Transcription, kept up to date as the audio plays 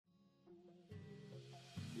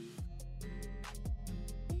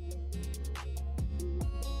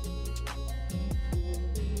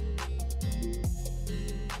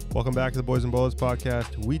Welcome back to the Boys and Bullets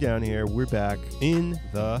podcast. We down here, we're back in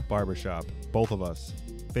the barbershop. Both of us,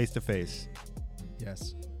 face to face,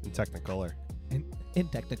 Yes. in Technicolor. In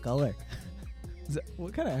Technicolor.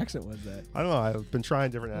 What kind of accent was that? I don't know. I've been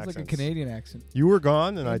trying different It was accents. like a Canadian accent. You were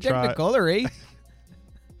gone, and I tried. Technicolor, eh?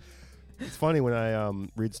 It's funny when I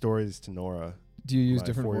read stories to Nora. Do you use my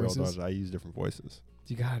different 4-year-old voices? daughter, I use different voices.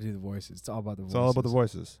 You gotta do the voices. It's all about the voices. It's all about the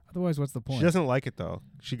voices. Otherwise, what's the point? She doesn't like it though.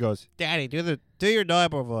 She goes, "Daddy, do your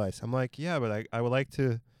normal voice." I'm like, "Yeah, but I would like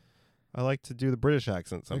to. I like to do the British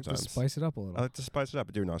accent Like sometimes. to spice it up a little. I like to spice it up.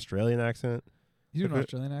 I do an Australian accent. You do an if it-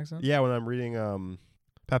 Australian accent? Yeah, when I'm reading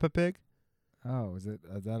Peppa Pig. Oh, is that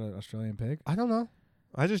an Australian pig? I don't know.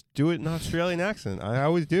 I just do it in an Australian accent. I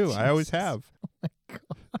always do. I always have.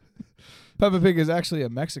 Peppa Pig is actually a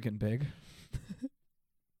Mexican pig.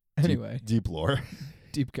 Anyway, Deep lore.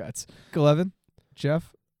 deep cuts. Week 11,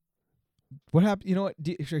 Jeff. What happened? You know what?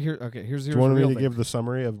 Here's Do you the want me real to thing. give the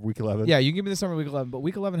summary of week 11? Yeah, you can give me the summary of week 11, but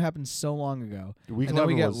week 11 happened so long ago. Week and then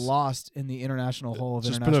 11 we get was lost in the international hole of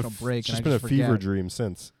just been international break. It's and just I been a just fever forget. dream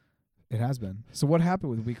since. It has been. So what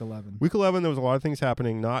happened with week 11? Week 11, there was a lot of things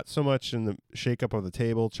happening. Not so much in the shakeup of the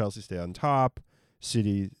table. Chelsea stayed on top.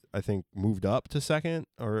 City, I think, moved up to second.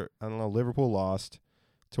 Or, I don't know, Liverpool lost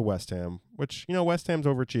to West Ham, which, West Ham's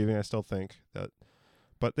overachieving, I still think.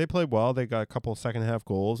 But they played well. They got a couple second half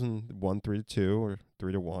goals and won 3-2 or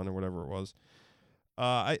 3-1 or whatever it was.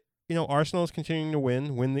 Arsenal is continuing to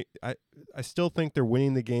win. I still think they're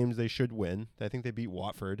winning the games they should win. I think they beat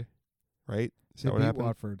Watford, right? Is They that what beat happened?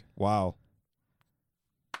 Watford. Wow.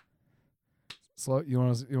 Slow. You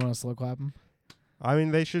want to slow clap them? I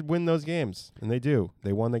mean, they should win those games, and they do.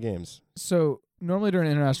 They won the games. So normally during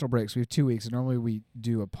international breaks, we have 2 weeks, and normally we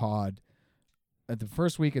do a pod at the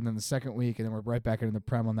first week and then the second week, and then we're right back into the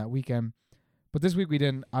Prem on that weekend. But this week we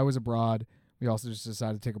didn't. I was abroad. We also just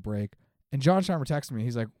decided to take a break. And John Scheimer texted me.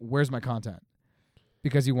 He's like, "Where's my content?"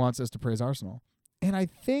 Because he wants us to praise Arsenal. And I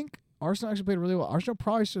think Arsenal actually played really well. Arsenal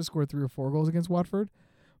probably should have scored 3 or 4 goals against Watford.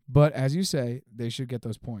 But as you say, they should get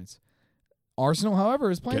those points. Arsenal,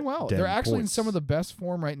 however, is playing Get well. them They're actually points. in some of the best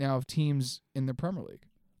form right now of teams in the Premier League.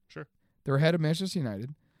 Sure. They're ahead of Manchester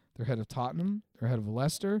United. They're ahead of Tottenham. They're ahead of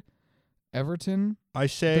Leicester, Everton. I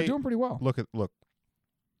say, They're doing pretty well. look.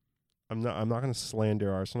 I'm not going to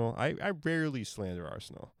slander Arsenal. I rarely slander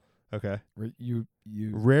Arsenal. Okay, You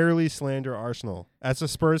rarely slander Arsenal. As a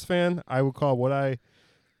Spurs fan, I would call what I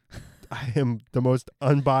am the most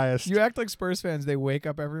unbiased. you act like Spurs fans. They wake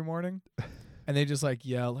up every morning and they just like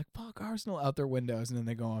yell like "fuck Arsenal" out their windows, and then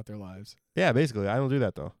they go on with their lives. Yeah, basically, I don't do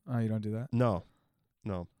that though. Oh, you don't do that? No.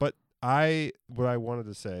 But what I wanted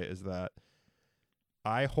to say is that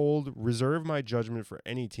I reserve my judgment for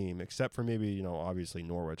any team except for maybe, obviously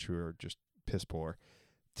Norwich, who are just piss poor,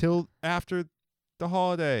 till after the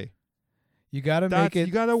holiday. You got to make it.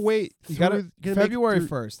 You got to wait. You got to make it February through-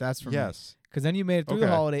 1st. That's for me. Yes. Because then you made it through the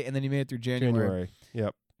Okay. holiday, and then you made it through January.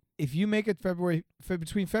 Yep. If you make it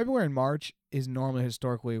between February and March is normally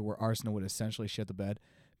historically where Arsenal would essentially shit the bed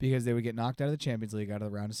because they would get knocked out of the Champions League out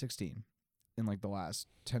of the round of 16 in like the last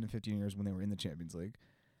 10 to 15 years when they were in the Champions League.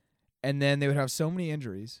 And then they would have so many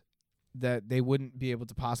injuries that they wouldn't be able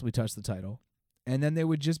to possibly touch the title. And then they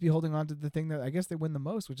would just be holding on to the thing that I guess they win the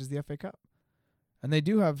most, which is the FA Cup. And they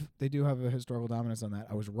do have a historical dominance on that.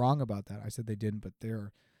 I was wrong about that. I said they didn't, but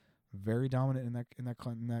they're very dominant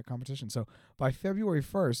in that competition. So by February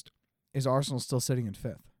 1st, is Arsenal still sitting in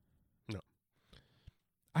 5th? No.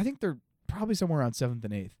 I think they're probably somewhere around 7th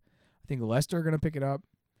and 8th. I think Leicester are going to pick it up.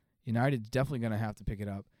 United's definitely going to have to pick it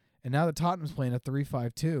up. And now that Tottenham's playing a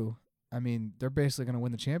 3-5-2, I mean, they're basically going to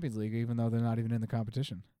win the Champions League even though they're not even in the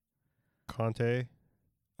competition. Conte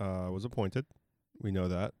was appointed. We know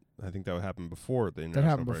that. I think that would happen before the That international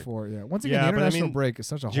happened break. before, yeah. Once again, Yeah, the but I international mean, break is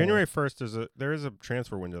such a January hole. 1st, there is a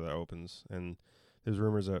transfer window that opens, and there's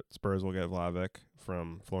rumors that Spurs will get Vlahovic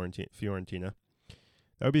from Fiorentina.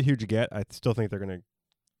 That would be a huge get. I still think they're going to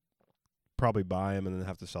probably buy him and then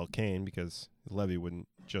have to sell Kane because Levy wouldn't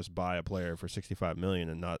just buy a player for $65 million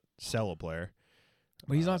and not sell a player.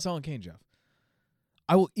 But he's not selling Kane, Jeff.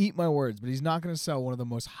 I will eat my words, but he's not going to sell one of the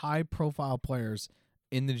most high-profile players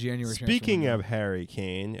in the January transfer Speaking window. of Harry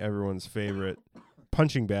Kane, everyone's favorite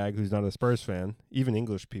punching bag, who's not a Spurs fan, even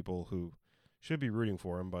English people who should be rooting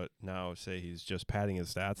for him, but now say he's just padding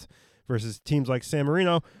his stats, versus teams like San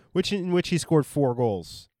Marino, in which he scored 4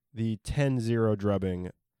 goals. The 10-0 drubbing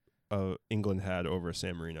England had over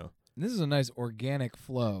San Marino. This is a nice organic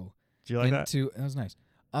flow. Do you like that? That was nice.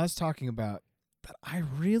 Us talking about that, I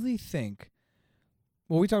really think.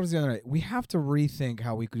 Well, we talked about this the other night. We have to rethink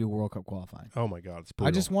how we could do World Cup qualifying. Oh my God, it's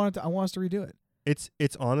brutal. I want us to redo it.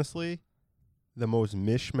 It's honestly the most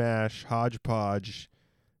mishmash, hodgepodge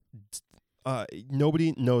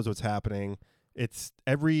nobody knows what's happening.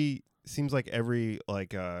 Seems like every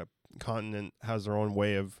continent has their own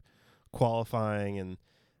way of qualifying, and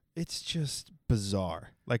it's just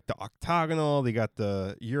bizarre. Like the octagonal, they got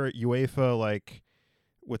the UEFA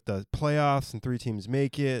with the playoffs and 3 teams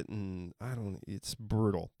make it, and it's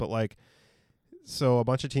brutal. But so a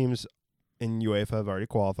bunch of teams in UEFA have already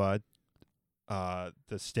qualified. The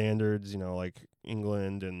standards, like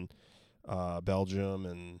England and Belgium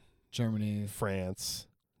and Germany, France,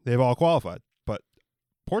 they've all qualified. But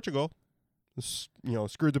Portugal,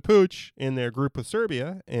 screwed the pooch in their group with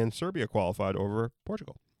Serbia, and Serbia qualified over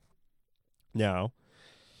Portugal. Now,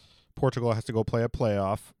 Portugal has to go play a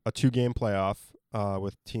 2-game playoff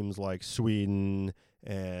with teams like Sweden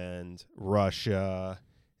and Russia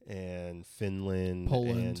and Finland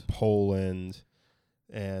and Poland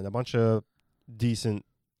and a bunch of decent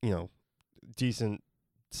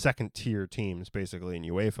second-tier teams, basically, in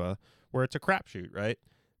UEFA, where it's a crapshoot, right?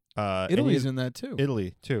 Italy's in that too.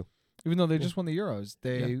 Italy, too. Even though they just won the Euros,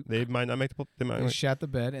 they might not make they shat the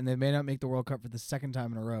bed, and they may not make the World Cup for the second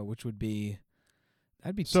time in a row, which that'd be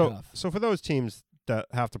tough. So for those teams that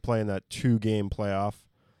have to play in that 2-game playoff,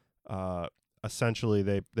 essentially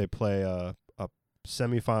they play a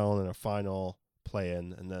semifinal and a final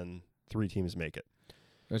play-in, and then 3 teams make it.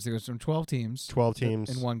 So it goes from 12 teams. 12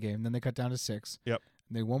 teams in one game. Then they cut down to 6. Yep.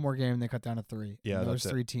 And they one more game, and they cut down to 3. Yeah, and those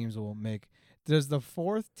 3 teams will make. Does the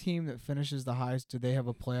 4th team that finishes the highest, do they have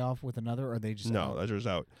a playoff with another, or are they just No, out? they're just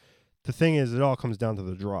out. The thing is, it all comes down to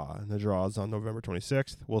the draw, and the draw is on November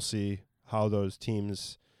 26th. We'll see how those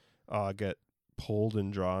teams get pulled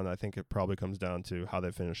and drawn. I think it probably comes down to how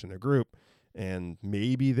they finish in their group and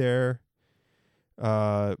maybe their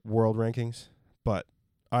world rankings. But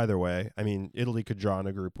either way, I mean, Italy could draw in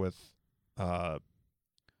a group with not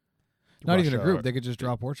Russia, even a group. They could just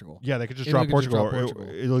draw Portugal. Yeah, they could just Italy draw Portugal. could just draw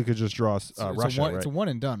Portugal. Italy could just draw Russia. It's a one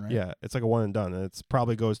and done, right? Yeah, it's like a one and done, and it's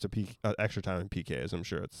probably goes to extra time in PKs. I'm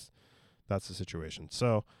sure that's the situation.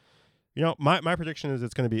 So, my prediction is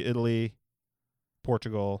it's going to be Italy,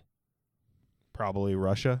 Portugal, probably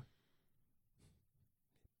Russia.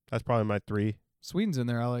 That's probably my 3. Sweden's in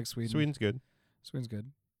there. I like Sweden. Sweden's good. Sweden's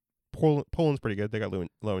good. Poland's pretty good. They got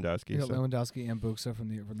Lewandowski. They got Lewandowski and Buxa from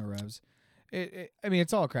the Revs. I mean,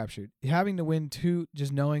 it's all a crapshoot. Having to win 2,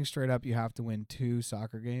 just knowing straight up you have to win 2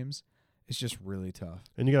 soccer games, it's just really tough.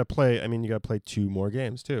 And you got to play. I mean, you got to play 2 more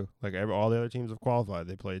games too. Like all the other teams have qualified.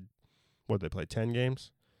 They played 10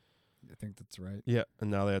 games. I think that's right. Yeah,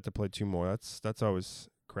 and now they have to play 2 more. That's always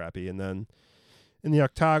crappy. And then in the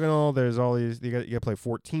octagonal, there's all these. You got to play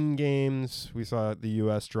 14 games. We saw the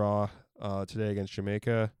U.S. draw today against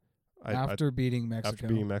Jamaica. After beating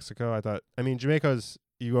Mexico. I thought. I mean, Jamaica's.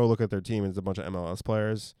 You go look at their team, it's a bunch of MLS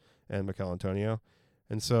players and Mikel Antonio.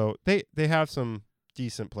 And so they have some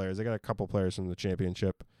decent players. They got a couple players from the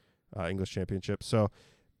championship, English championship. So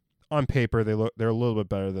on paper, they're a little bit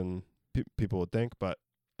better than people would think, but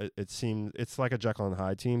it seems it's like a Jekyll and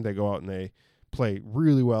Hyde team. They go out and they play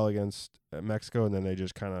really well against Mexico, and then they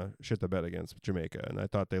just kind of shit the bed against Jamaica. And I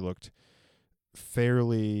thought they looked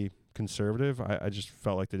fairly conservative. I just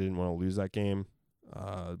felt like they didn't want to lose that game.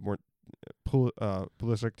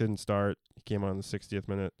 Pulisic didn't start. He came on the 60th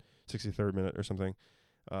minute, 63rd minute or something.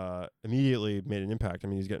 Immediately made an impact. I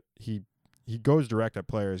mean, he goes direct at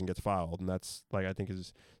players and gets fouled, and that's I think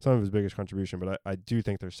is some of his biggest contribution. But I do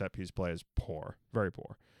think their set piece play is poor, very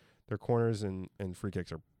poor. Their corners and free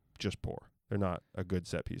kicks are just poor. They're not a good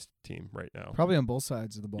set piece team right now. Probably on both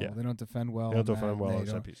sides of the ball. Yeah. They don't defend well. They don't defend well on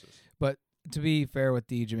set pieces. But to be fair with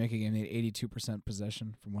the Jamaica game, they had 82%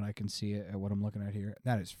 possession from what I can see at what I'm looking at here.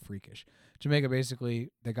 That is freakish. Jamaica basically,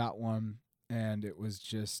 they got one, and it was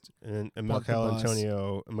just and Mikel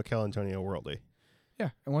Antonio worldly. Yeah,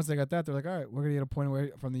 and once they got that, they're like, all right, we're going to get a point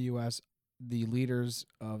away from the U.S., the leaders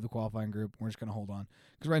of the qualifying group. We're just going to hold on.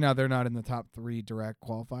 Because right now they're not in the top 3 direct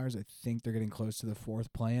qualifiers. I think they're getting close to the 4th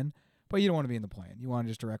play-in. But you don't want to be in the play-in. You want to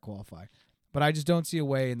just direct qualify. But I just don't see a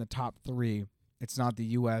way in the top 3. It's not the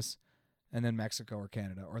U.S., and then Mexico or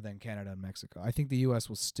Canada, or then Canada and Mexico. I think the U.S.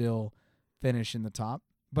 will still finish in the top.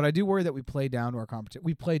 But I do worry that we play down to our competition.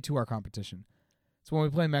 We play to our competition. So when we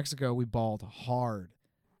play Mexico, we balled hard.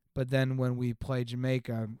 But then when we play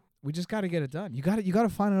Jamaica, we just got to get it done. You got to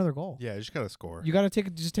find another goal. Yeah, you just got to score. You got to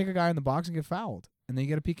take a guy in the box and get fouled, and then you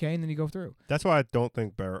get a PK, and then you go through. That's why I don't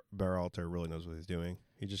think Berhalter really knows what he's doing.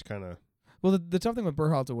 He just kind of. Well, the tough thing with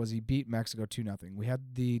Berhalter was he beat Mexico 2-0. We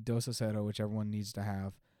had the 2-0, which everyone needs to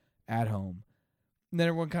have at home. And then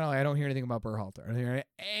everyone kind of I don't hear anything about Berhalter. I don't hear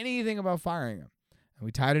anything about firing him. And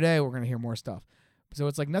we tie today, we're going to hear more stuff. So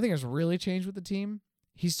it's nothing has really changed with the team.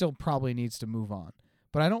 He still probably needs to move on.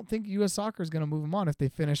 But I don't think U.S. Soccer is going to move him on if they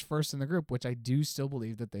finish first in the group, which I do still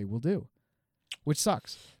believe that they will do, which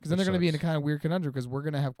sucks. Because then they're going to be in a kind of weird conundrum because we're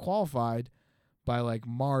going to have qualified by like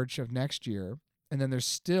March of next year, and then there's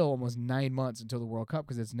still almost 9 months until the World Cup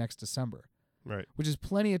because it's next December. Right. Which is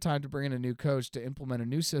plenty of time to bring in a new coach, to implement a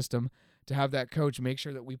new system, to have that coach make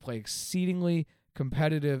sure that we play exceedingly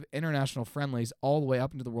competitive international friendlies all the way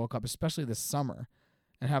up into the World Cup, especially this summer,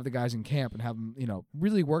 and have the guys in camp and have them,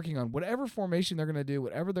 really working on whatever formation they're going to do,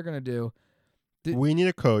 whatever they're going to do. We need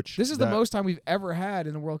a coach. This is the most time we've ever had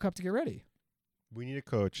in the World Cup to get ready. We need a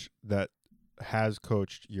coach that has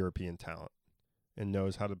coached European talent and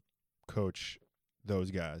knows how to coach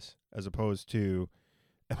those guys as opposed to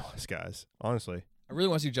MLS guys, honestly. I really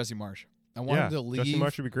want to see Jesse Marsch. I want him to leave Jesse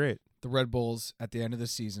Marsch would be great. the Red Bulls at the end of the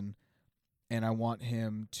season, and I want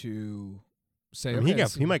him to say,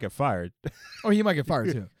 he might get fired. Oh, he might get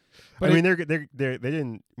fired too. But I mean, they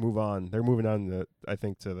didn't move on. They're moving on, I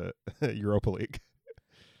think, to the Europa League.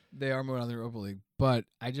 They are moving on to the Europa League. But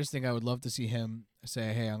I just think I would love to see him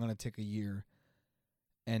say, hey, I'm going to take a year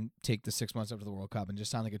and take the 6 months after the World Cup and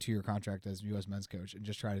just sign like a 2-year contract as U.S. men's coach and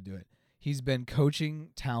just try to do it. He's been coaching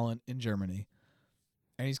talent in Germany,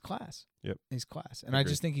 and he's class. Yep. He's class. And I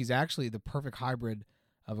just think he's actually the perfect hybrid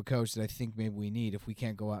of a coach that I think maybe we need if we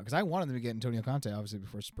can't go out. Because I wanted them to get Antonio Conte, obviously,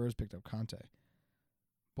 before Spurs picked up Conte.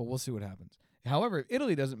 But we'll see what happens. However, if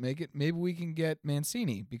Italy doesn't make it, maybe we can get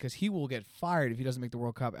Mancini because he will get fired if he doesn't make the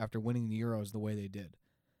World Cup after winning the Euros the way they did.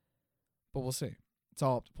 But we'll see. It's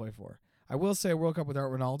all up to play for. I will say a World Cup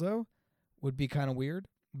without Ronaldo would be kind of weird.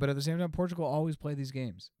 But at the same time, Portugal always play these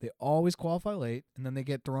games. They always qualify late, and then they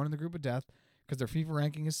get thrown in the group of death because their FIFA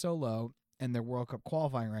ranking is so low and their World Cup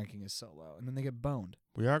qualifying ranking is so low, and then they get boned.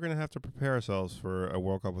 We are going to have to prepare ourselves for a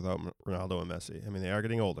World Cup without Ronaldo and Messi. I mean, they are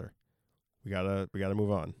getting older. We gotta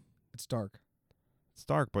move on. It's dark. It's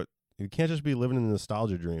dark, but you can't just be living in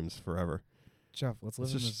nostalgia dreams forever. Jeff, let's live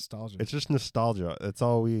in nostalgia. It's just nostalgia. It's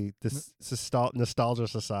all nostalgia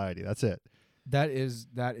society. That's it. That is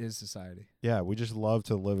society. Yeah, we just love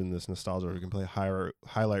to live in this nostalgia. We can play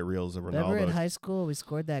highlight reels of Ronaldo. Remember in high school we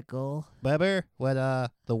scored that goal? Remember when the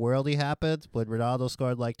worldie happened? When Ronaldo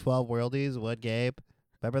scored like 12 worldies in one game?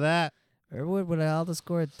 Remember that? Remember when Ronaldo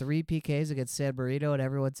scored 3 PKs against San Marino and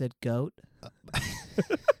everyone said GOAT?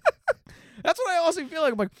 That's what I also feel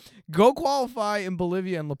like. I'm like, go qualify in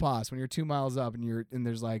Bolivia and La Paz when you're 2 miles up and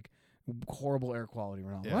there's like horrible air quality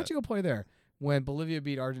around. Yeah. Why don't you go play there? When Bolivia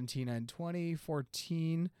beat Argentina in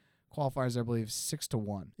 2014, qualifiers I believe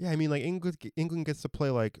 6-1. Yeah, I mean, like England gets to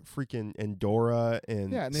play like freaking Andorra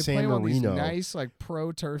and Yeah, and they San play on these Marino. nice like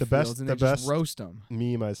pro turf The fields, best- and the they just best- roast them.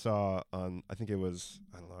 Meme I saw on, I think it was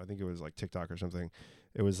like TikTok or something.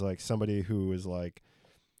 It was like somebody who was like,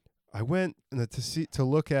 I went to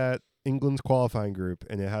look at England's qualifying group,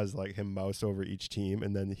 and it has like him mouse over each team,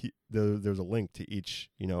 and then there's a link to each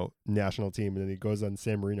national team, and then he goes on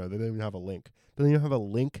San Marino. They don't even have a link. They don't even have a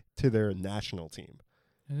link to their national team.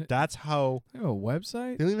 That's how They have a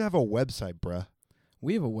website? they don't even have a website, bruh.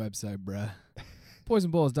 We have a website, bruh.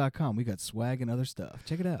 PoisonBulls.com. We got swag and other stuff.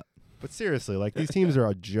 Check it out. But seriously, like these teams are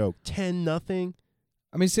a joke. 10-0.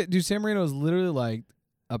 I mean, dude, San Marino is literally like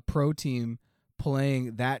a pro team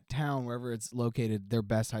playing that town, wherever it's located, their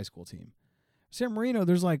best high school team. San Marino,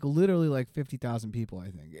 there's like literally like 50,000 people, I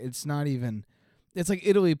think. It's not even... It's like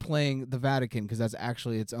Italy playing the Vatican because that's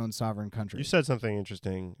actually its own sovereign country. You said something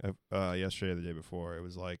interesting yesterday or the day before. It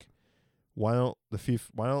was like, why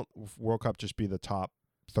don't World Cup just be the top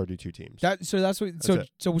 32 teams? So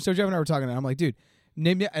Jeff and I were talking, and I'm like, dude,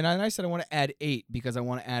 name and I said I want to add 8 because I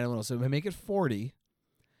want to add a little. So we make it 40,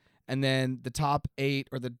 and then the top 8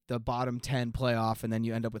 or the bottom 10 play off, and then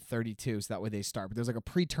you end up with 32. So that way they start. But there's like a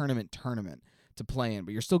pre-tournament tournament to play in,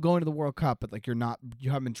 but you're still going to the World Cup, but like you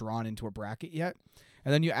haven't been drawn into a bracket yet.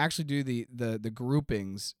 And then you actually do the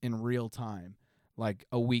groupings in real time, like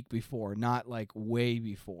a week before, not like way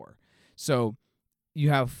before. So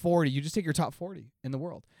you have 40, you just take your top 40 in the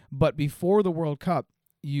world. But before the World Cup,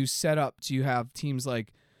 you set up to have teams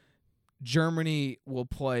like Germany will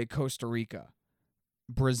play Costa Rica.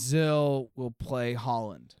 Brazil will play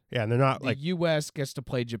Holland. Yeah, and they're not The like U.S. gets to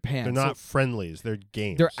play Japan. they're not friendlies. They're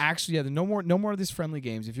games. They're actually no more of these friendly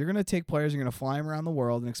games. If you're gonna take players, you're gonna fly them around the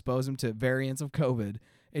world and expose them to variants of COVID.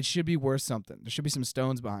 It should be worth something. There should be some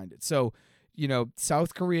stones behind it. So,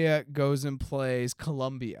 South Korea goes and plays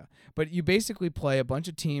Colombia, but you basically play a bunch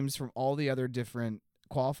of teams from all the other different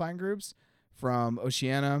qualifying groups, from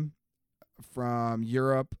Oceania, from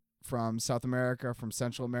Europe, from South America, from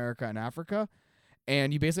Central America, and Africa.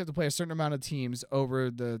 And you basically have to play a certain amount of teams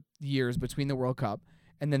over the years between the World Cup,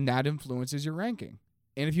 and then that influences your ranking.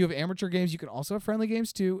 And if you have amateur games, you can also have friendly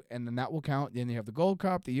games too, and then that will count. Then you have the Gold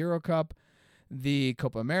Cup, the Euro Cup, the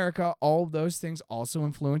Copa America. All of those things also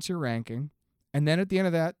influence your ranking. And then at the end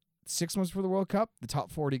of that, 6 months for the World Cup, the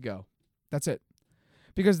top 40 go. That's it.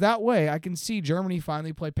 Because that way I can see Germany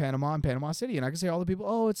finally play Panama in Panama City. And I can say all the people,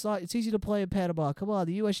 oh, it's easy to play in Panama. Come on,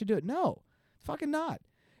 the U.S. should do it. No, fucking not.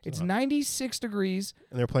 It's not. 96 degrees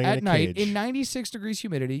And they're playing at in a night cage. in 96 degrees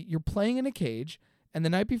humidity. You're playing in a cage. And the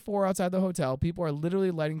night before outside the hotel, people are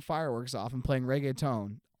literally lighting fireworks off and playing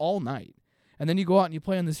reggaeton all night. And then you go out and you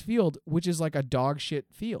play on this field, which is like a dog shit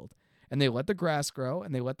field. And they let the grass grow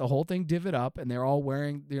and they let the whole thing divot up and they're all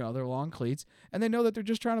wearing, their long cleats. And they know that they're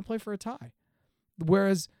just trying to play for a tie.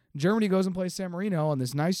 Whereas Germany goes and plays San Marino on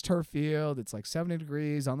this nice turf field. It's like 70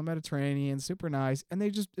 degrees on the Mediterranean, super nice. And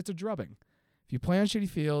it's a drubbing. If you play on shitty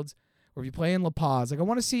fields or if you play in La Paz, like I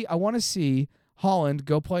want to see Holland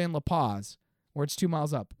go play in La Paz where it's 2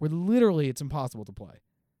 miles up, where literally it's impossible to play.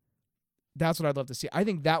 That's what I'd love to see. I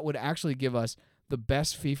think that would actually give us the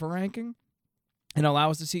best FIFA ranking and allow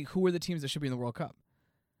us to see who are the teams that should be in the World Cup.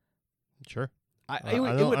 Sure. It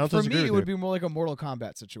would disagree me, with it would you. be more like a Mortal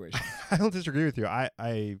Kombat situation. I don't disagree with you. I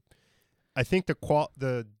think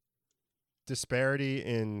the disparity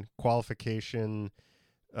in qualification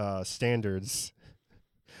standards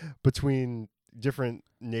between different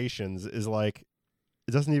nations is like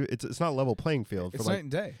it doesn't even it's not a level playing field. It's for night like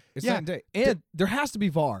and day. It's Yeah. night and day. And there has to be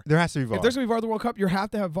VAR. there has to be VAR. If there's going to be VAR at the World Cup, you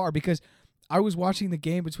have to have VAR because I was watching the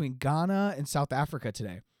game between Ghana and South Africa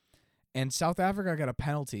today. And South Africa got a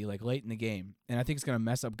penalty like late in the game, and I think it's going to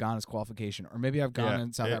mess up Ghana's qualification. Or maybe I have Ghana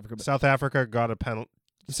and South Africa. But South Africa got a penalty.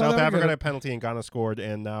 South South Africa- Africa got a penalty and Ghana scored,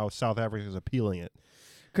 and now South Africa is appealing it.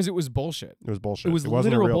 because it was bullshit. It was bullshit. It was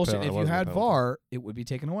wasn't a literal real bullshit. penalty. If It you wasn't a had penalty. VAR, it would be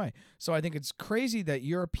taken away. So I think it's crazy that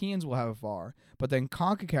Europeans will have VAR, but then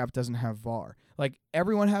CONCACAF doesn't have VAR. Like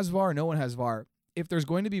everyone has VAR, no one has VAR. If there's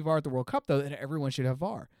going to be VAR at the World Cup, though, then everyone should have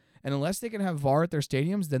VAR. And unless they can have VAR at their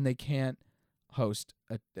stadiums, then they can't host.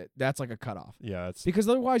 That's like a cutoff. Yeah, it's Because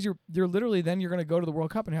otherwise, you're literally then you're going to go to the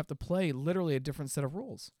World Cup and have to play literally a different set of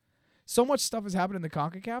rules. So much stuff has happened in the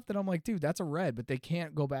CONCACAF that I'm like, dude, that's a red, but they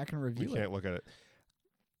can't go back and we review it. can't look at it.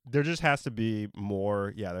 There just has to be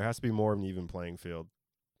more. Yeah, there has to be more of an even playing field.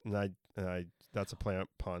 And I that's a pun.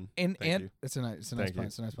 And Thank you. it's a nice Thank pun. you.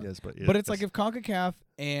 It's a nice pun. Yes, but But it's like if CONCACAF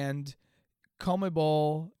and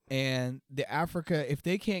CONMEBOL and the Africa, if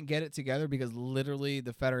they can't get it together because literally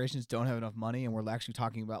the federations don't have enough money and we're actually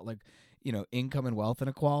talking about like, income and wealth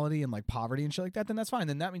inequality and like poverty and shit like that, then that's fine.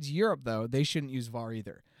 Then that means Europe, though, they shouldn't use VAR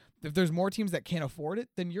either. If there's more teams that can't afford it,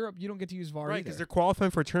 then Europe, you don't get to use VAR right either. because they're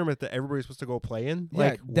qualifying for a tournament that everybody's supposed to go play in. Yeah,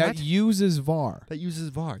 Like that what? uses VAR. That uses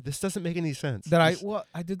VAR. This doesn't make any sense. That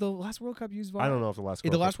I did the last World Cup use VAR. I don't know if the last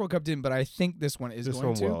The last World Cup didn't, but I think this one is this going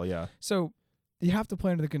one to. will. Yeah. So you have to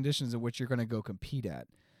play under the conditions in which you're going to go compete at.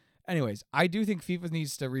 Anyways, I do think FIFA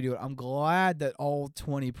needs to redo it. I'm glad that all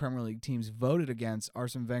 20 Premier League teams voted against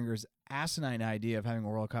Arsene Wenger's asinine idea of having a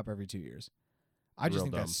World Cup every 2 years. I just Real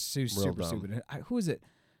think dumb. that's Real super dumb. stupid. Who is it?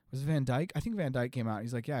 Was it Van Dijk? I think Van Dijk came out. And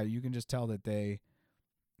he's like, yeah, you can just tell that they.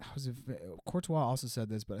 Courtois also said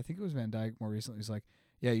this, but I think it was Van Dijk more recently. He's like,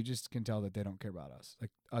 yeah, you just can tell that they don't care about us,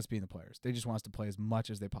 like us being the players. They just want us to play as much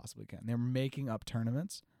as they possibly can. They're making up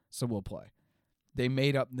tournaments, so we'll play. They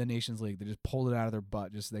made up the Nations League. They just pulled it out of their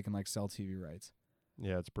butt just so they can like sell TV rights.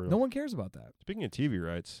 Yeah, it's brutal. No one cares about that. Speaking of TV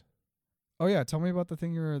rights, Oh yeah, tell me about the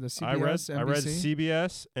thing the CBS, I read NBC.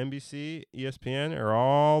 CBS, NBC, ESPN are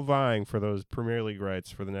all vying for those Premier League rights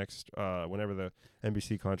for the next whenever the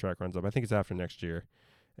NBC contract runs up. I think it's after next year,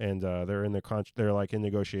 and they're in they're like in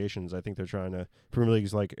negotiations. I think they're trying to Premier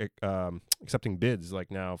League's like accepting bids like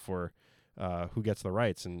now for who gets the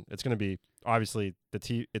rights, and it's going to be obviously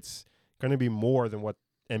it's going to be more than what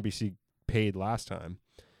NBC paid last time,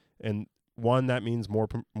 and one that means more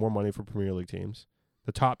money for Premier League teams.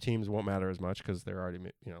 The top teams won't matter as much because they're already,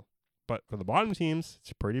 But for the bottom teams, it's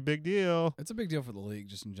a pretty big deal. It's a big deal for the league,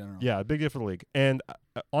 just in general. Yeah, a big deal for the league. And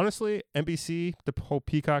honestly, NBC, the whole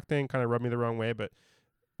Peacock thing kind of rubbed me the wrong way, but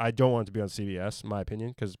I don't want it to be on CBS, in my opinion,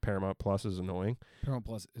 because Paramount Plus is annoying. Paramount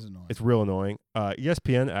Plus is annoying. It's real annoying.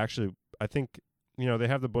 ESPN, actually, I think, they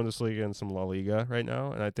have the Bundesliga and some La Liga right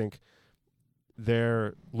now, and I think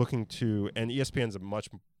they're looking to, and ESPN's a much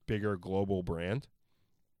bigger global brand.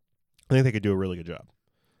 I think they could do a really good job.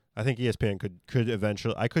 I think ESPN could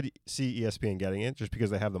eventually. I could see ESPN getting it just because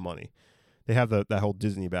they have the money. They have that whole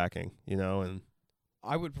Disney backing, and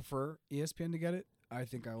I would prefer ESPN to get it. I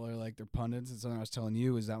think I really like their pundits. And something I was telling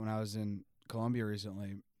you is that when I was in Colombia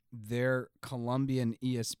recently, their Colombian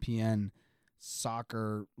ESPN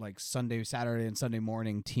soccer like Saturday and Sunday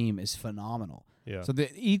morning team is phenomenal. Yeah. So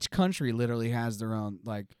each country literally has their own,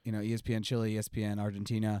 like, ESPN Chile, ESPN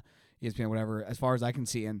Argentina, ESPN whatever, as far as I can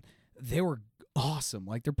see. And they were awesome.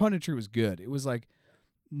 Like, their punditry was good. It was, like,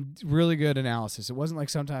 really good analysis. It wasn't like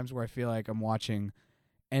sometimes where I feel like I'm watching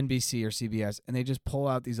NBC or CBS and they just pull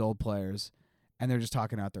out these old players and they're just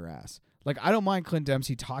talking out their ass. Like, I don't mind Clint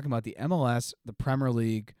Dempsey talking about the MLS, the Premier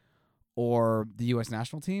League, or the U.S.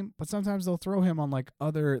 national team, but sometimes they'll throw him on, like,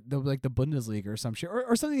 the Bundesliga or some shit,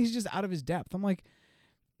 or something he's just out of his depth. I'm like,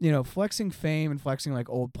 flexing fame and flexing, like,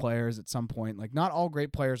 old players at some point. Like, not all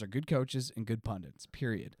great players are good coaches and good pundits,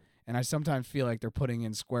 period. And I sometimes feel like they're putting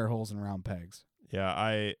in square holes and round pegs. Yeah,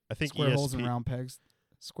 I think Square holes and round pegs.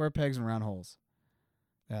 Square pegs and round holes.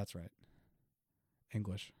 That's right.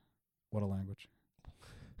 English. What a language.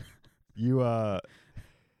 You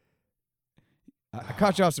I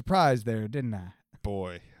caught you off surprise there, didn't I?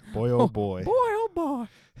 boy oh boy. Boy, oh boy.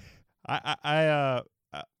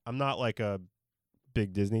 I'm not like a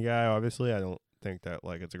big Disney guy, obviously. I don't think that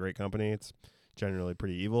like it's a great company. It's generally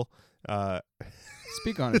pretty evil.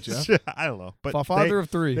 Speak on it, Jeff. I don't know. But Father of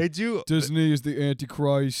three. they do Disney is the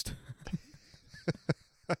Antichrist.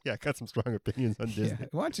 yeah, I got some strong opinions on Disney. Yeah.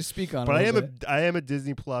 Why don't you speak on But it? I am a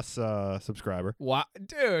Disney Plus subscriber. Wow,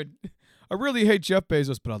 dude. I really hate Jeff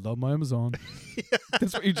Bezos, but I love my Amazon.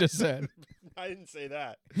 That's what you just said. I didn't say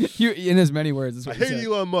that. You, in as many words, that's I what you hate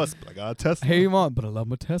said. Elon Musk, but I got a Tesla. I hate him on, but I love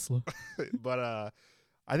my Tesla. But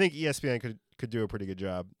I think ESPN could do a pretty good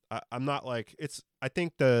job. I'm not like it's. I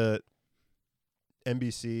think the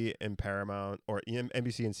NBC and Paramount or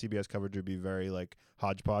NBC and CBS coverage would be very like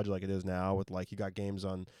hodgepodge, like it is now. With like you got games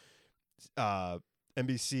on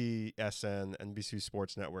NBC, SN, NBC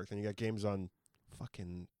Sports Network, then you got games on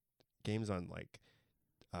like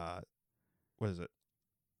what is it?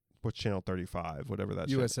 What's channel 35? Whatever that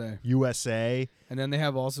USA. USA. And then they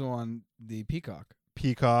have also on the Peacock.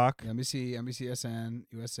 NBC, SN,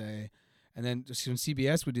 USA. And then just when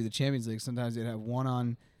CBS would do the Champions League, sometimes they'd have one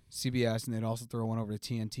on CBS and they'd also throw one over to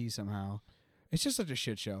TNT somehow. It's just such a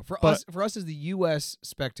shit show. For us as the US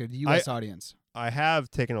spectator, the US audience. I have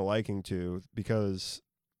taken a liking to, because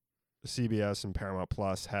CBS and Paramount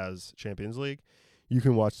Plus has Champions League. You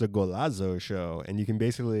can watch the Golazo show, and you can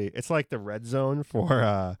basically, it's like the red zone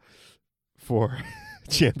for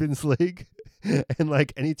Champions League. And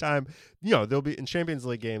like anytime, there'll be in Champions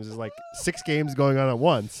League games, there's like 6 games going on at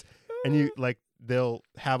once, and you like they'll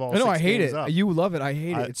have all. I know, 6 I hate games it. up. You love it. I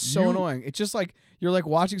hate it. It's so annoying. It's just like you're like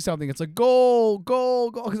watching something. It's like goal,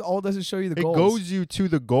 because all it does is show you the It goals. goes you to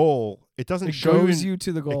the goal. It doesn't It show goes you. you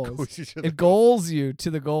to the goals. It goes you to the It goals you to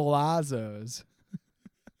the golazos.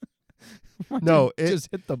 No, it just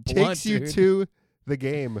hit the blunt, takes you dude. to the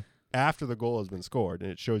game after the goal has been scored,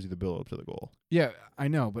 and it shows you the build up to the goal. Yeah, I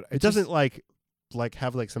know, but It doesn't like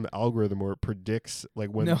have like some algorithm where it predicts like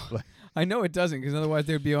when. No. Like, I know it doesn't, because otherwise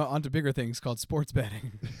they'd be onto bigger things called sports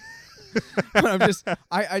betting. But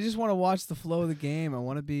I just want to watch the flow of the game. I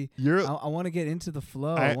want to be. I want to get into the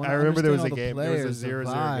flow. I wanna remember there was understand a all game. the There was a players,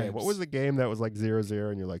 the 0-0 game. What vibes. was the game that was like 0-0?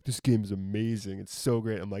 And you're like, this game is amazing. It's so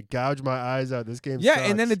great. I'm like, gouge my eyes out. This game. Yeah, sucks.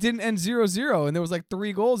 and then it didn't end 0-0, and there was like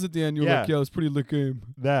 3 goals at the end. You're like, yeah, it was a pretty lit game.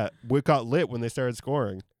 that it got lit when they started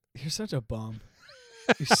scoring. You're such a bum.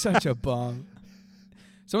 You're such a bum.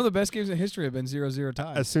 Some of the best games in history have been 0-0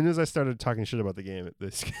 ties. As soon as I started talking shit about the game,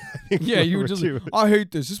 this I think Yeah, you were number just 2. like, I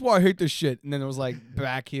hate this. This is why I hate this shit. And then it was like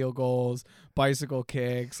back heel goals, bicycle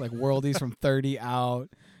kicks, like worldies from 30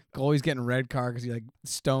 out, goalies getting red card because he like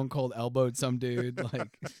stone cold elbowed some dude.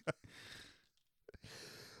 Like,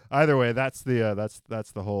 Either way, that's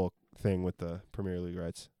the whole thing with the Premier League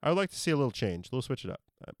rights. I would like to see a little change, a little switch it up.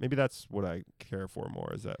 Maybe that's what I care for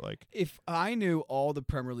more. Is that like if I knew all the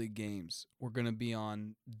Premier League games were gonna be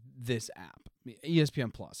on this app,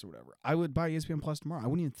 ESPN Plus or whatever, I would buy ESPN Plus tomorrow. I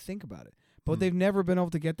wouldn't even think about it. But they've never been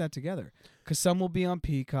able to get that together, because some will be on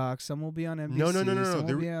Peacock, some will be on NBC, No. some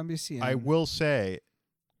will be on NBC. I will say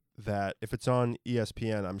that if it's on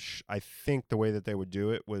ESPN, I think the way that they would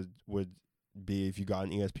do it would be if you got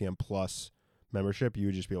an ESPN Plus membership, you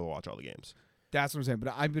would just be able to watch all the games. That's what I'm saying.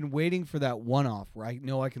 But I've been waiting for that one-off where I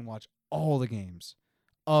know I can watch all the games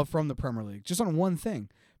from the Premier League just on one thing.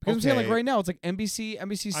 Because I'm saying, like, right now, it's like NBC,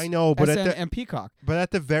 I know, but SN, and Peacock. But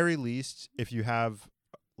at the very least, if you have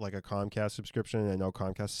like a Comcast subscription, and I know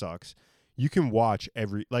Comcast sucks, you can watch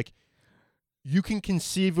you can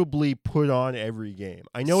conceivably put on every game.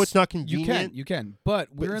 I know it's not convenient. You can.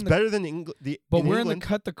 But we're it's in the better than we're in the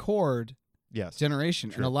cut the cord yes generation,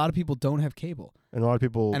 True. and a lot of people don't have cable. And a lot of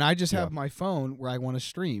people. And I just have my phone where I want to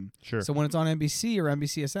stream. Sure. So when it's on NBC or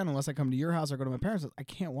NBCSN, unless I come to your house or go to my parents' house, I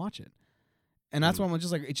can't watch it. And that's why I'm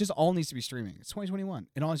just like, it just all needs to be streaming. It's 2021.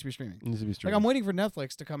 It all needs to be streaming. It needs to be Like, streamed. I'm waiting for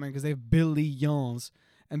Netflix to come in because they have billions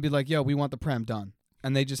and be like, yo, we want the Prem done.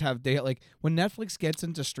 And they just have, when Netflix gets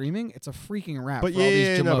into streaming, it's a freaking wrap But for all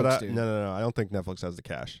these no, jamokes, but dude. no. I don't think Netflix has the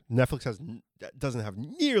cash. Netflix doesn't have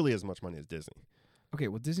nearly as much money as Disney. Okay,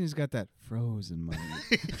 well, Disney's got that Frozen money.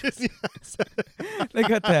 Disney has They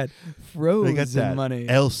got that Frozen They got that money.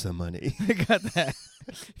 Elsa money. They got that.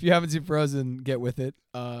 If you haven't seen Frozen, get with it.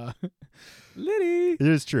 Liddy. It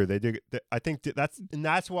is true. They do. I think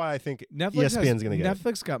that's why I think Netflix ESPN's gonna get it.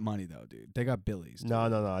 Netflix got money though, dude. They got billies. No.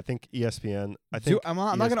 I think ESPN. I'm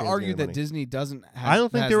not going to ESPN's argue gonna that money. Disney doesn't have. I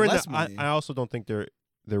don't think has they're in less the. money. I also don't think they're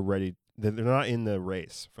ready. They're not in the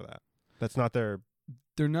race for that. That's not their.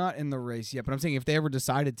 They're not in the race yet, but I'm saying if they ever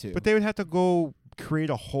decided to. But they would have to go create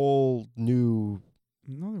a whole new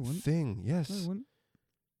no, they wouldn't. thing. Yes, No, they wouldn't.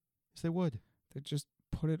 yes, they would. They just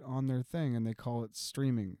put it on their thing and they call it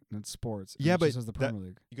streaming and it's sports. And Yeah, it but just says the Premier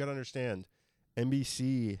League. You got to understand.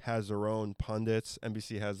 NBC has their own pundits.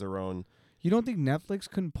 NBC has their own. You don't think Netflix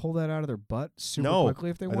couldn't pull that out of their butt super No, quickly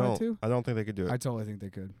if they wanted to? I don't think they could do it. I totally think they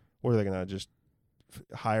could. Or are they gonna just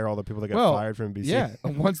hire all the people that got Well, fired from NBC? Yeah,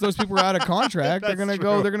 and once those people are out of contract, they're That's gonna true.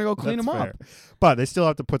 go. They're gonna go clean That's them up. fair. But they still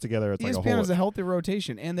have to put together. It's like a ESPN whole. has a healthy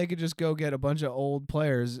rotation, and they could just go get a bunch of old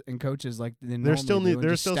players and coaches like they There's still normally do and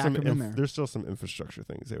there's just still stack some them in there. there's still some infrastructure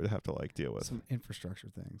things they would have to like deal with. Some infrastructure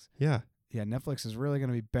things. Yeah. Yeah, Netflix is really going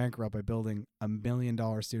to be bankrupt by building $1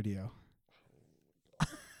 million studio.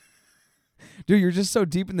 Dude, you're just so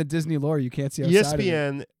deep in the Disney lore, you can't see outside of it.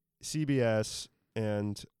 ESPN, CBS,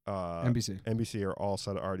 and NBC. NBC are all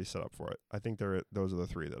already set up for it. I think those are the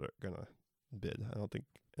three that are gonna bid. I don't think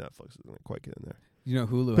Netflix is gonna quite get in there. You know,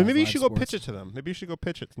 Hulu. But has maybe you live should go sports. pitch it to them. Maybe you should go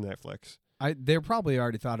pitch it to Netflix. They're probably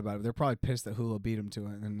already thought about it. They're probably pissed that Hulu beat them to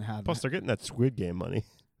it and had Plus, they're getting that Squid Game money.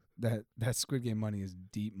 that Squid Game money is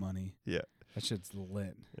deep money. Yeah. That shit's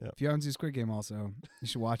lit. Yeah. If you haven't seen Squid Game, also, you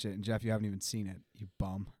should watch it. And Jeff, you haven't even seen it. You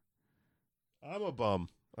bum. I'm a bum.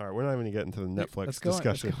 All right, we're not even gonna get into the Netflix Let's go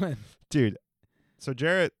discussion, In. Let's go in. dude. So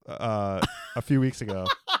Jarrett, a few weeks ago,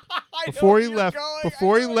 I know before where he you're left, going.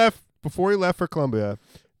 before I he know left for Columbia,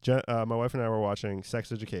 my wife and I were watching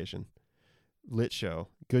Sex Education. Lit show,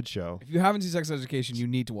 good show. If you haven't seen Sex Education, you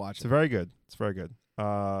need to watch It's it. very good. It's very good.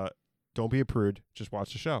 Don't be a prude. Just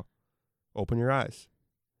watch the show. Open your eyes.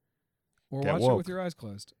 Or Get watch it woke. with your eyes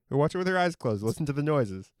closed. Or watch it with your eyes closed. Listen to the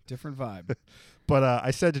noises. Different vibe. But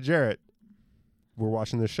I said to Jarrett, we're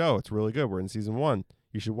watching this show. It's really good. We're in season 1.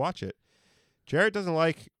 You should watch it. Jarrett doesn't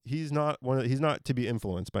like. He's not to be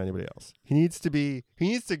influenced by anybody else. He needs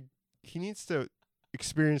to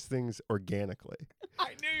experience things organically. I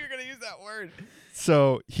knew you were gonna use that word.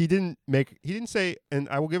 So he didn't say, and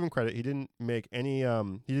I will give him credit. He didn't make any.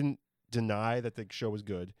 He didn't deny that the show was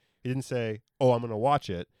good. He didn't say, "Oh, I'm gonna watch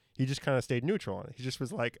it." He just kind of stayed neutral on it. He just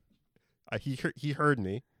was like, he heard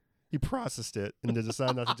me, he processed it, and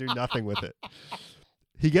decided not to do nothing with it.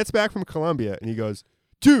 He gets back from Columbia and he goes,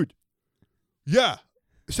 "Dude, yeah,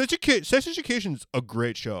 Sex Education's a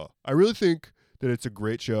great show. I really think that it's a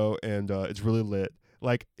great show and it's really lit."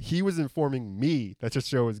 Like, he was informing me that the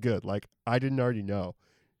show was good. Like, I didn't already know.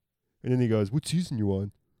 And then he goes, "What season you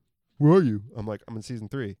on? Where are you?" I'm like, "I'm in season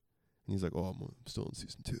 3." And he's like, "Oh, I'm still in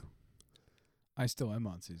season 2." I still am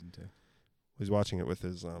on season 2. He's watching it with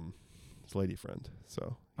his lady friend.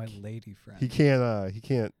 So My lady friend. he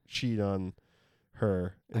can't cheat on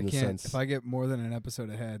her in I the can't. sense. If I get more than an episode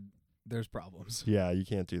ahead, there's problems. Yeah, you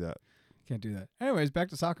can't do that. Can't do that. Anyways, back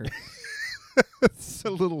to soccer. It's a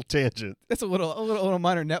little tangent. It's a little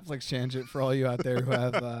minor Netflix tangent for all you out there who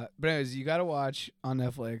have. But anyways, you got to watch on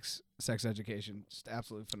Netflix Sex Education. Just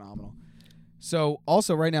absolutely phenomenal. So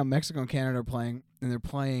also right now, Mexico and Canada are playing, and they're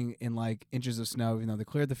playing in like inches of snow. Even though they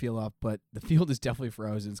cleared the field off, but the field is definitely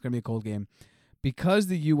frozen. It's gonna be a cold game. Because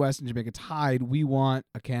the U.S. and Jamaica tied, we want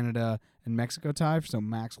a Canada and Mexico tie. So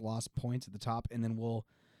Max lost points at the top, and then we'll.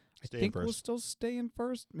 I think we'll still stay in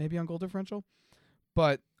first, maybe on goal differential.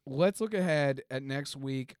 But let's look ahead at next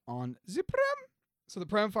week on the Prem. So the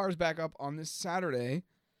Prem fires back up on this Saturday.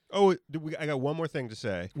 Oh, I got one more thing to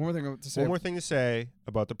say. One more thing to say. One more thing to say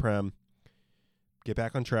about the Prem. Get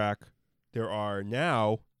back on track. There are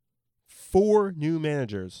now 4 new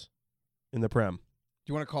managers in the Prem. Do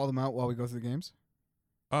you want to call them out while we go through the games?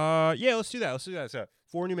 Yeah, let's do that. So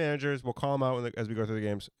 4 new managers. We'll call them out as we go through the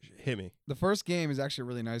games. Hit me. The first game is actually a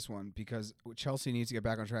really nice one because Chelsea needs to get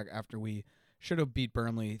back on track after we should have beat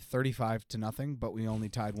Burnley 35-0, but we only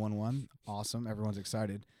tied 1-1. Awesome. Everyone's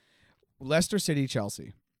excited. Leicester City,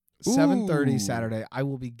 Chelsea. 7:30 Ooh. Saturday. I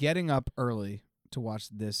will be getting up early to watch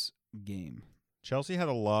this game. Chelsea had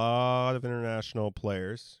a lot of international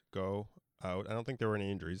players go out. I don't think there were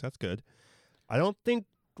any injuries. That's good. I don't think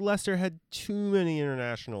Leicester had too many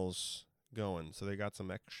internationals going, so they got some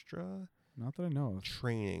extra Not that I know of.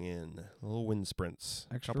 training in, little wind sprints,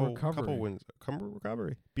 Extra couple recovery. wins,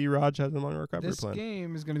 recovery. B. Raj has them on a recovery This plan.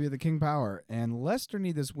 game is going to be at the King Power, and Leicester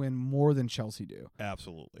need this win more than Chelsea do.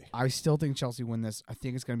 Absolutely. I still think Chelsea win this. I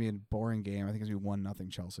think it's going to be a boring game. I think it's going to be 1-0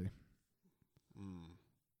 Chelsea.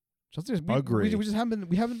 Chelsea just, Agree. we just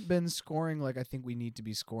haven't been scoring like I think we need to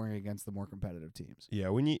be scoring against the more competitive teams. Yeah,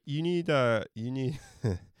 you need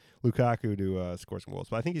Lukaku to score some goals,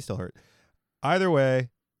 but I think he's still hurt. Either way,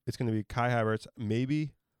 it's going to be Kai Havertz,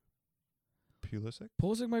 maybe Pulisic.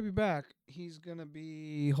 Pulisic might be back. He's going to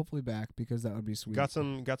be hopefully back because that would be sweet. Got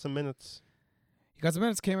some minutes. He got some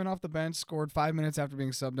minutes, came in off the bench, scored 5 minutes after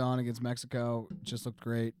being subbed on against Mexico. Just looked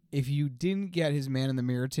great. If you didn't get his man in the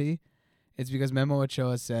mirror tee, it's because Memo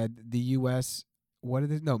Ochoa said the U.S.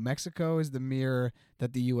 Mexico is the mirror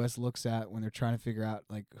that the U.S. looks at when they're trying to figure out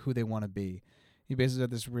like who they want to be. He basically said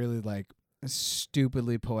this really like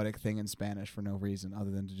stupidly poetic thing in Spanish for no reason other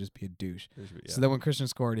than to just be a douche. Yeah. So then when Christian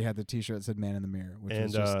scored, he had the T-shirt that said "Man in the Mirror," which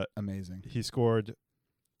was just amazing. He scored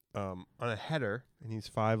on a header, and he's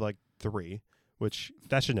 5'3", which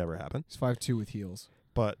that should never happen. He's 5'2" with heels.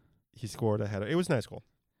 But he scored a header. It was a nice goal.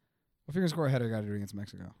 If you're gonna score a header, you got to do it against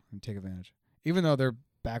Mexico and take advantage. Even though their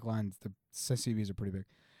back lines, the CBs are pretty big.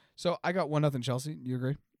 So I got 1-0 Chelsea. You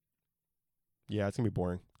agree? Yeah, it's gonna be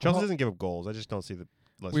boring. Chelsea doesn't give up goals. I just don't see the.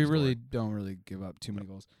 We really don't really give up too many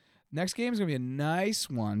goals. Next game is going to be a nice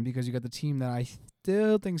one because you got the team that I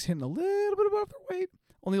still think's hitting a little bit above their weight.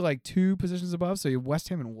 Only like 2 positions above. So you have West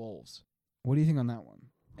Ham and Wolves. What do you think on that one?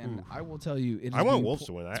 And Ooh. I will tell you, I want Wolves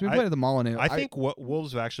to win. It's been played at the Molineux. I think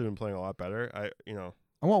Wolves have actually been playing a lot better. I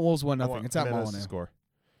want Wolves 1-0. want It's at Jimenez to Molineux. score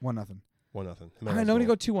 1-0. 1-0. I know when you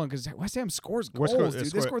go 2-1 because West Ham scores goals,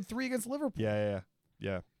 dude. They scored 3 against Liverpool. Yeah.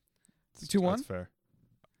 2-1? That's fair.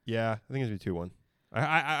 Yeah, I think it's gonna be 2-1.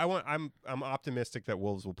 I'm optimistic that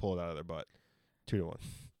Wolves will pull it out of their butt. 2-1.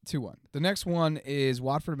 2-1. The next one is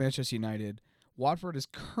Watford Manchester United. Watford is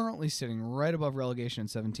currently sitting right above relegation in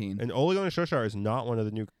 17. And Ole Gunnar Solskjaer is not one of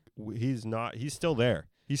the new. He's not. He's still there.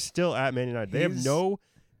 He's still at Man United. They have no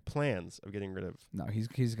plans of getting rid of. No, he's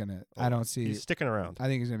gonna. I don't see. He's sticking around. I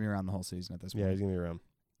think he's gonna be around the whole season at this point. Yeah, he's gonna be around.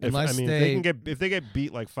 Unless if they get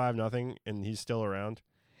beat like 5-0 and he's still around,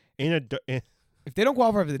 if they don't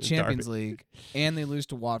qualify for the Derby. Champions League and they lose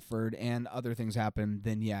to Watford and other things happen,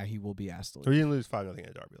 then yeah, he will be asked to leave. Or he didn't lose 5-0 in the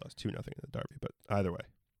Derby, lost 2-0 in the Derby. But either way,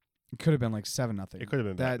 It could have been like 7-0. it could have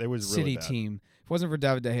been That bad. It was City really bad. team. If it wasn't for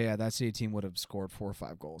David De Gea, that City team would have scored 4 or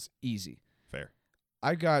 5 goals, easy. Fair.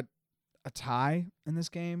 I got a tie in this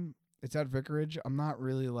game. It's at Vicarage. I'm not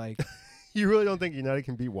really like, You really don't think United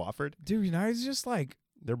can beat Watford? dude. United's just like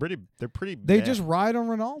They're pretty. they meh. just ride on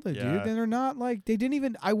Ronaldo, Yeah. dude. They're not like they didn't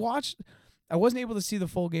even. I wasn't able to see the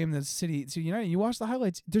full game. The City United. You watch the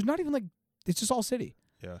highlights. There's not even like it's just all City.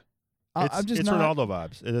 Yeah. I'm just it's not Ronaldo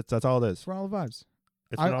vibes. That's all it is. It's Ronaldo vibes.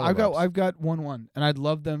 It's Ronaldo vibes. I've got 1-1, and I'd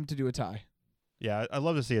love them to do a tie. Yeah, I'd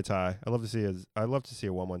love to see a tie. I'd love to see a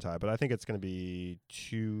 1-1 tie, but I think it's going to be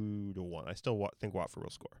 2-1. I still think Watford will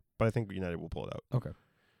score, but I think United will pull it out. Okay.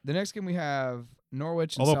 The next game we have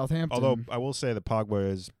Norwich and Although Southampton. I will say that Pogba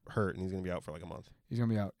is hurt and he's going to be out for like a month. He's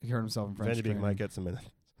gonna be out. He hurt himself in French Van de Beek training. might get some minutes,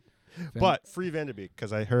 but free Van de Beek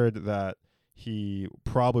because I heard that he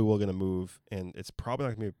probably will going to move, and it's probably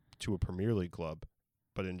not going to be to a Premier League club,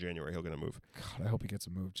 but in January he'll going to move. God, I hope he gets a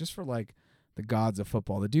move just for like the gods of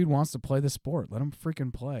football. The dude wants to play the sport. Let him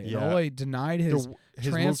freaking play. Yeah. And Ole denied his Move to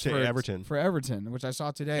transfer Everton. for Everton, which I saw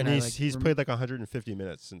today. And I, he's played like 150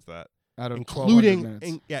 minutes since that, out of 1,200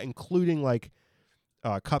 minutes. including like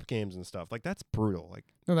cup games and stuff. Like that's brutal. Like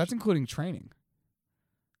No, that's including training.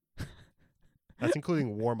 that's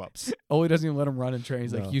including warm-ups. Ole doesn't even let him run and train.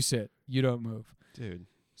 He's No. like, you sit, you don't move. Dude.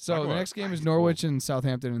 So Talk the about next game is ice Norwich and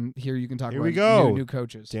Southampton, and here you can talk Here about we go. new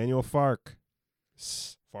coaches. Daniel Farks.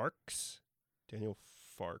 Daniel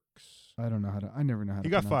Farks. I don't know how to. I never know how to. He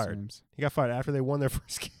got pronounce fired. names. He got fired after they won their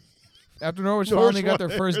first game. After Norwich Norwich finally got won their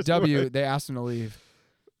their first first W, win. they asked him to leave.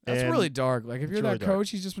 That's And really dark. Like if you're it's that really dark. coach,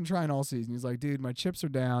 he's just been trying all season. He's like, dude, my chips are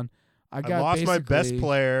down. I I got lost my best basically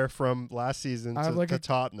player from last season I have like to a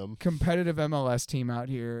Tottenham. competitive MLS team out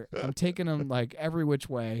here. I'm taking him like every which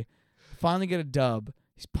way. Finally get a dub.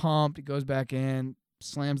 He's pumped. He goes back in,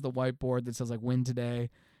 slams the whiteboard that says like win today,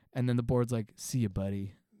 and then the board's like, see you,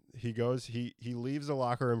 buddy. He goes. He leaves the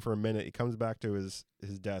locker room for a minute. He comes back to his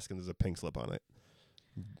desk and there's a pink slip on it.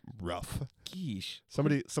 Rough. Geesh. Some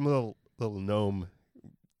of the little gnome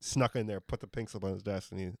snuck in there, put the pink slip on his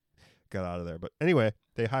desk, and he got out of there. But anyway,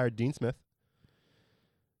 they hired Dean Smith.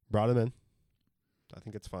 Brought him in. I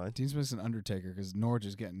think it's fine. Dean Smith's an undertaker because Norwich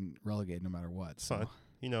is getting relegated no matter what. It's fine.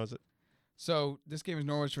 He knows it. So this game is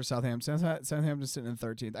Norwich for Southampton. Southampton's sitting in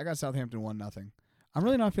 13th. I got Southampton 1-0. I'm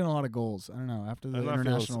really not feeling a lot of goals. I don't know. After the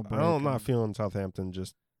international break. I'm not feeling Southampton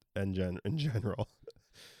just in general.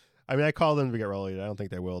 I mean, I called them to get relegated. I don't think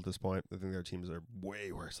they will at this point. I think their teams are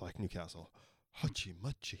way worse, like Newcastle. Hachi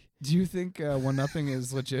machi. Do you think 1-0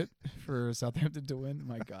 is legit for Southampton to win?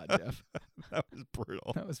 My God, Jeff. That was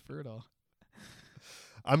brutal. That was brutal.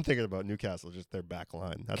 I'm thinking about Newcastle, just their back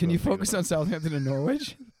line. That's Can what you I'm thinking focus about. on Southampton and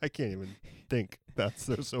Norwich? I can't even think. That's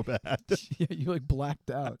so bad. Yeah, you like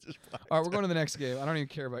blacked out. Just blacked All right, we're going to the next game. I don't even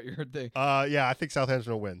care about your thing. Yeah, I think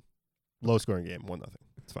Southampton will win. Low scoring game, 1-0.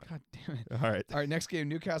 It's fine. God damn it. All right. All right, next game,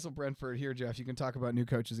 Newcastle Brentford. Here, Jeff, you can talk about new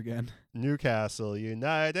coaches again. Newcastle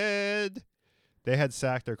United. They had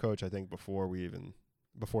sacked their coach, I think, before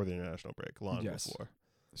the international break, long Yes. before.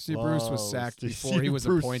 Steve Bruce was Whoa, sacked Steve before he was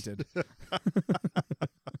Bruce. appointed.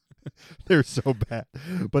 They're so bad.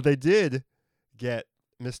 But they did get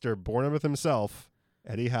Mr. Bournemouth himself,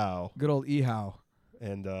 Eddie Howe. Good old Ehow.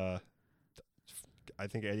 And I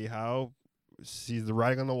think Eddie Howe sees the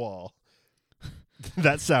writing on the wall.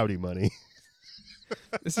 That's Saudi money.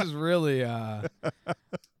 This is really I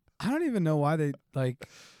don't even know why they like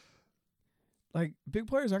big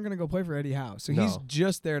players aren't going to go play for Eddie Howe. So he's No.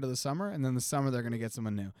 just there to the summer, and then the summer they're going to get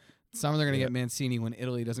someone new. Summer they're going to Yeah. get Mancini when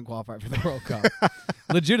Italy doesn't qualify for the World Cup.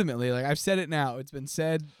 Legitimately, like I've said it now. It's been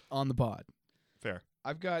said on the pod. Fair.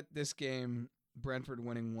 I've got this game Brentford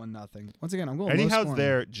winning 1-0. Once again, I'm going Eddie low Howe's scoring.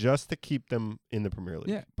 there just to keep them in the Premier League.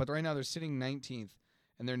 Yeah, but right now they're sitting 19th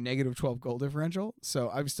and they're negative 12 goal differential. So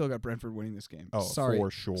I've still got Brentford winning this game. Oh, sorry, for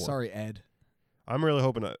sure. Sorry, Ed. I'm really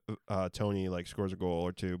hoping Tony scores a goal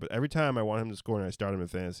or two, but every time I want him to score and I start him in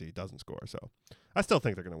fantasy, he doesn't score. So I still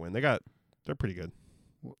think they're going to win. They're pretty good.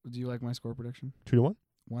 Do you like my score prediction? 2-1?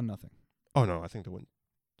 1-0. Oh no, I think they win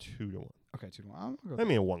 2-1. Okay, 2-1. I'll go I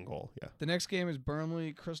mean, 1 goal. Yeah. The next game is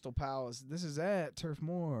Burnley Crystal Palace. This is at Turf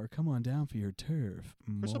Moor. Come on down for your Turf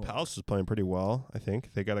Crystal Moor. Palace is playing pretty well. I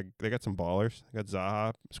think they got some ballers. They got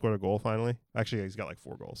Zaha scored a goal finally. Actually, he's got like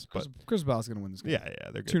 4 goals. But Crystal Palace is going to win this game.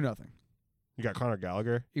 yeah, they're good. 2-0. You got Conor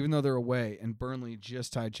Gallagher. Even though they're away, and Burnley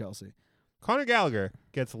just tied Chelsea. Conor Gallagher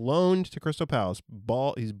gets loaned to Crystal Palace.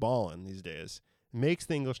 He's balling these days. Makes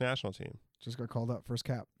the English national team. Just got called up. First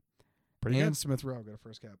cap. Pretty and good. Smith Rowe got a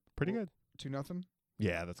first cap. Pretty good. 2-0.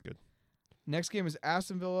 Yeah, that's good. Next game is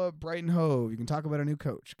Aston Villa, Brighton Hove. You can talk about a new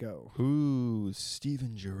coach. Go. Who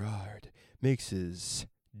Steven Gerrard makes his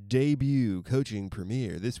debut coaching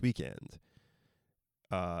premiere this weekend.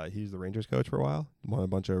 He's the Rangers coach for a while. Won a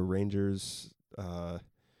bunch of Rangers,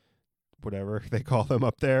 whatever they call them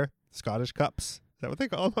up there. Scottish Cups. Is that what they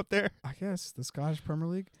call them up there? I guess the Scottish Premier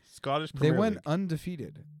League. Scottish They Premier went League.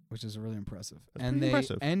 undefeated, which is really impressive. That's and pretty they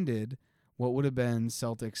impressive. ended what would have been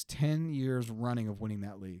Celtics' 10 years running of winning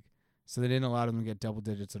that league. So they didn't allow them to get double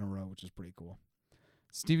digits in a row, which is pretty cool.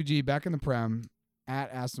 Stevie G back in the Prem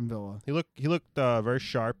at Aston Villa. He looked very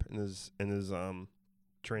sharp in his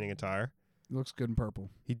training attire. He looks good in purple.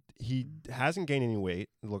 He hasn't gained any weight.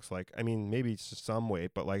 It looks like. I mean, maybe it's just some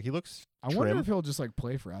weight, but like he looks I trim. wonder if he'll just like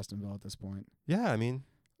play for Aston Villa at this point. Yeah, I mean,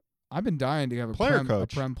 I've been dying to have a Player Prem,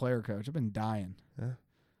 coach. a Prem player coach. I've been dying. Yeah.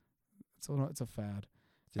 It's a fad.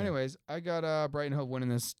 Yeah. Anyways, I got Brighton Hove winning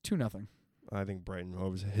this 2-0. I think Brighton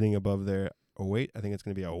Hove's hitting above their weight. I think it's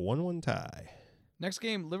going to be a 1-1 tie. Next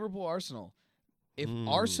game, Liverpool Arsenal. If Mm.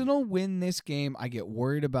 Arsenal win this game, I get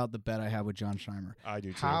worried about the bet I have with John Scheimer. I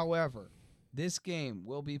do too. However, this game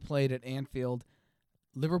will be played at Anfield.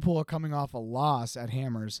 Liverpool are coming off a loss at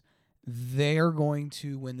Hammers. They're going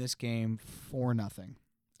to win this game 4-0.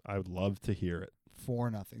 I would love to hear it.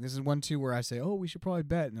 4-0. This is 1-2 where I say, oh, we should probably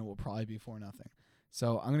bet, and it will probably be 4-0.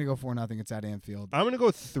 So I'm going to go 4-0. It's at Anfield. I'm going to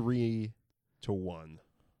go 3-1,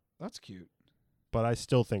 That's cute. but I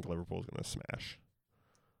still think Liverpool's going to smash.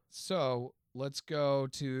 So let's go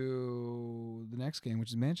to the next game, which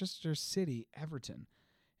is Manchester City, Everton.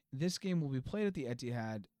 This game will be played at the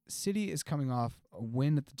Etihad. City is coming off a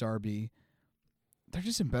win at the Derby. They're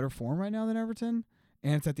just in better form right now than Everton,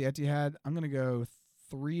 and it's at the Etihad. I'm going to go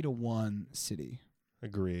 3-1 City.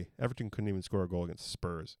 Agree. Everton couldn't even score a goal against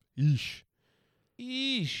Spurs.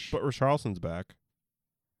 Eesh. But Richarlison's back.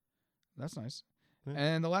 That's nice. Yeah.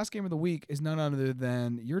 And the last game of the week is none other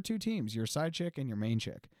than your two teams, your side chick and your main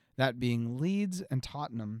chick. That being Leeds and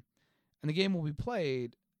Tottenham. And the game will be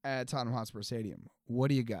played at Tottenham Hotspur Stadium. What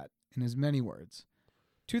do you got in as many words?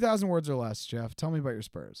 2,000 words or less, Jeff. Tell me about your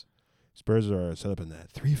Spurs. Spurs are set up in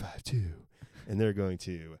that 3-5-2, and they're going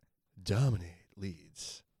to dominate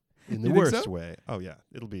Leeds in the You think worst so? way. Oh yeah,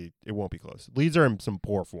 it won't be close. Leeds are in some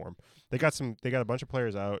poor form. They got a bunch of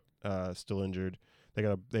players out, still injured. I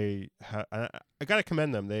got to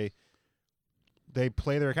commend them. they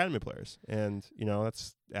play their academy players, and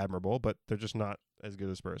that's admirable. But they're just not as good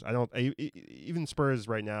as Spurs. Even Spurs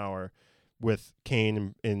right now are with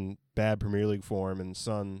Kane in bad Premier League form and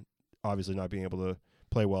Son obviously not being able to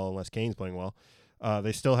play well unless Kane's playing well.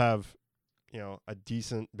 They still have a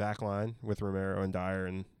decent back line with Romero and Dyer,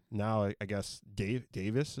 and now I guess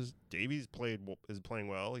Davies is playing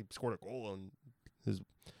well. He scored a goal and is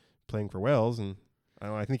playing for Wales, and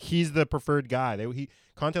I think he's the preferred guy.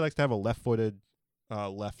 Conte likes to have a left-footed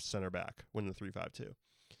left center back when the 3-5-2.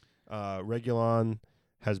 Reguilon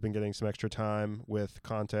has been getting some extra time with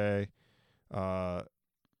Conte.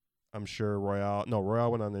 I'm sure Royal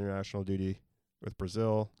went on international duty with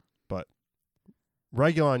Brazil, but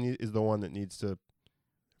Reguilon is the one that needs to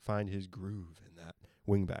find his groove in that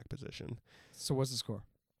wing-back position. So what's the score?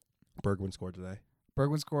 Bergwijn scored today.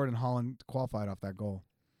 Bergwijn scored and Holland qualified off that goal.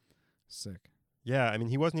 Sick. Yeah, I mean,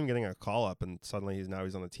 he wasn't even getting a call-up, and suddenly he's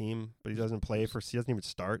on the team, but he doesn't play he doesn't even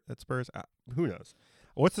start at Spurs. Who knows?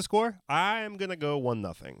 What's the score? I'm going to go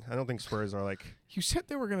 1-0. I don't think Spurs are like... You said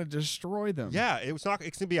they were going to destroy them. Yeah, it's going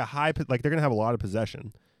to be a high... Like, they're going to have a lot of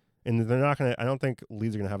possession, and they're not going to... I don't think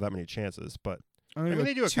Leeds are going to have that many chances, but...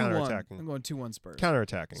 they do a counter-attacking. I'm going 2-1 Spurs.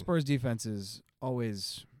 Counter-attacking. Spurs defense is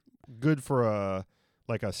always... Good for a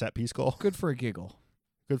set-piece goal. Good for a giggle.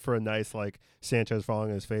 Good for a nice, Sanchez falling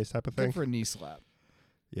on his face type of thing. Good for a knee slap.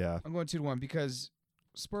 Yeah. I'm going 2-1 because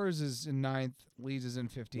Spurs is in 9th, Leeds is in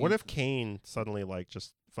 15th. What if Kane suddenly,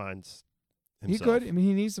 just finds himself? He could. I mean,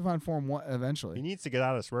 he needs to find form eventually. He needs to get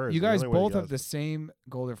out of Spurs. You guys both have the same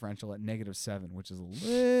goal differential at -7, which is a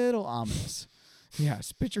little ominous. Yeah,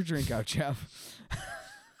 spit your drink out, Jeff.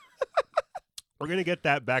 We're going to get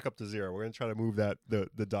that back up to 0. We're going to try to move that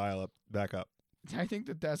the dial up back up. I think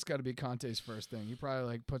that's got to be Conte's first thing. He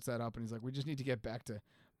probably puts that up and he's like, we just need to get back to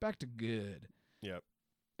good. Yep.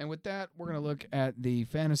 And with that, we're going to look at the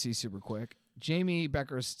fantasy super quick. Jamie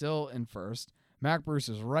Becker is still in first. Mac Bruce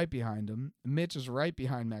is right behind him. Mitch is right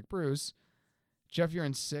behind Mac Bruce. Jeff, you're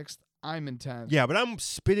in 6th. I'm in 10th. Yeah, but I'm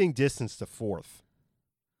spitting distance to 4th.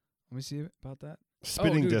 Let me see about that.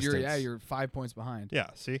 Spitting distance. You're 5 points behind. Yeah,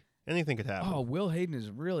 see? Anything could happen. Oh, Will Hayden has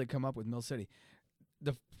really come up with Mill City.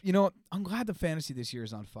 I'm glad the fantasy this year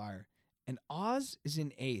is on fire. And Oz is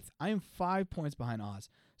in 8th. I am 5 points behind Oz.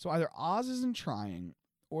 So either Oz isn't trying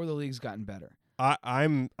or the league's gotten better.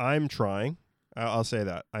 I'm trying. I'll say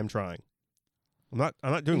that. I'm trying. I'm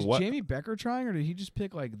not doing what? Is Jamie Becker trying, or did he just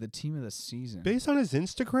pick the team of the season? Based on his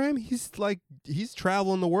Instagram, he's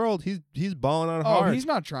traveling the world. He's balling out hard. Oh, he's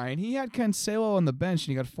not trying. He had Cancelo on the bench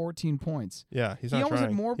and he got 14 points. Yeah, he's not he almost trying.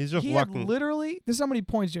 Had more. He's just he lucking. had literally. This is how many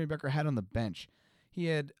points Jamie Becker had on the bench. He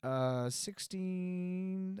had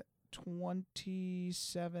 16,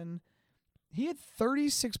 27. He had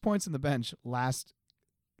 36 points on the bench last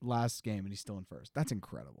game, and he's still in first. That's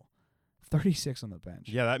incredible. 36 on the bench.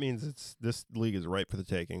 Yeah, that means this league is ripe for the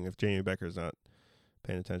taking if Jamie Becker's not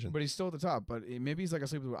paying attention. But he's still at the top. But maybe he's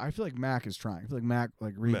asleep. I feel like Mac is trying. I feel like Mac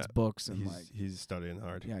reads books and he's studying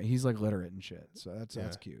hard. Yeah, he's literate and shit. So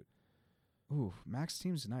that's cute. Ooh, Mac's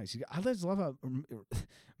team's nice. I just love how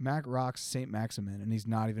Mac rocks St. Maximin, and he's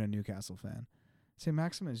not even a Newcastle fan. St.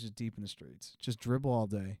 Maximin is just deep in the streets. Just dribble all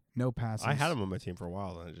day. No passes. I had him on my team for a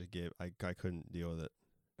while, and I couldn't deal with it.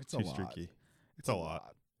 It's too a lot. streaky. It's a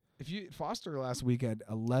lot. Foster last week had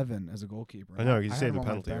 11 as a goalkeeper. I know, he had saved him the on my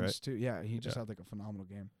penalty, bench right? Too. Yeah, he just had a phenomenal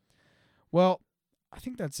game. Well, I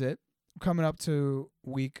think that's it. Coming up to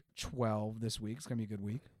week 12 this week. It's going to be a good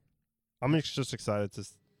week. I'm just excited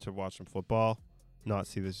to watch some football, not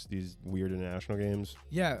see these weird international games.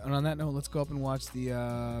 Yeah, and on that note, let's go up and watch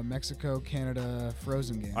the Mexico-Canada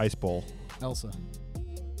Frozen game. Ice Bowl. Elsa.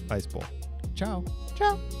 Ice Bowl. Ciao.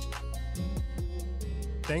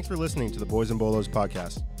 Thanks for listening to the Boys and Bolos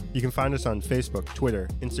podcast. You can find us on Facebook, Twitter,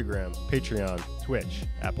 Instagram, Patreon, Twitch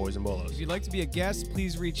at Boys and Bolos. If you'd like to be a guest,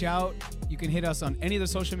 please reach out. You can hit us on any of the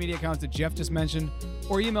social media accounts that Jeff just mentioned,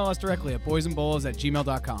 or email us directly at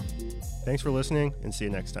boysandbolos@gmail.com. Thanks for listening, and see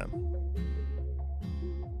you next time.